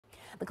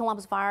The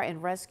Columbus Fire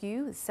and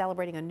Rescue is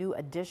celebrating a new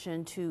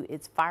addition to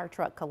its fire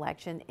truck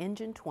collection,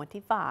 Engine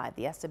 25.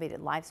 The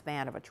estimated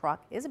lifespan of a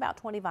truck is about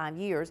 25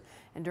 years,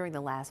 and during the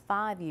last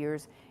 5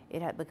 years,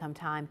 it had become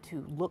time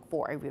to look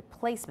for a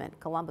replacement.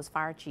 Columbus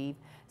Fire Chief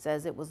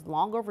says it was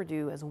long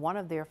overdue as one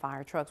of their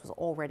fire trucks was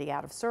already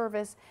out of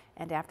service,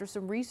 and after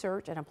some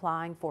research and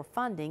applying for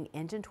funding,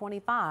 Engine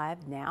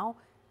 25 now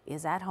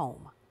is at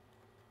home.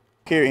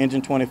 Here,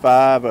 Engine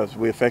 25, as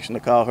we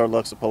affectionately call her,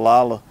 Luxa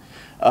Palala.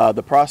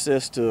 The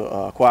process to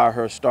acquire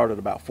her started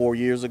about 4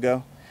 years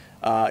ago.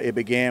 It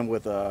began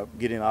with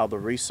getting all the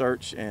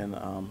research and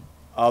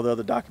all the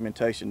other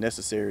documentation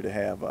necessary to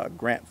have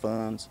grant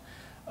funds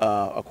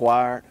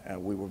acquired.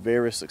 We were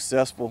very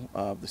successful.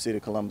 The City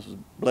of Columbus was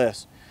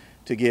blessed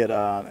to get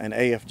an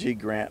AFG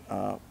grant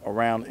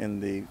around in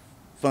the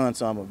fund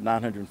sum of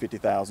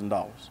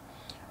 $950,000.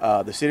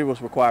 The city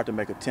was required to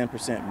make a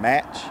 10%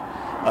 match.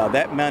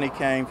 That money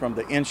came from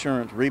the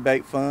insurance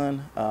rebate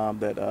fund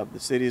that the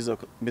cities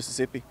of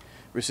Mississippi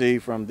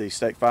received from the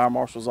State Fire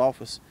Marshal's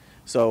office.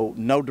 So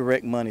no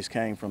direct monies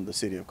came from the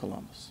City of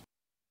Columbus.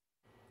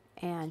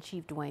 And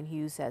Chief Dwayne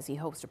Hughes says he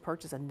hopes to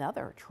purchase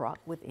another truck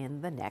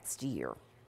within the next year.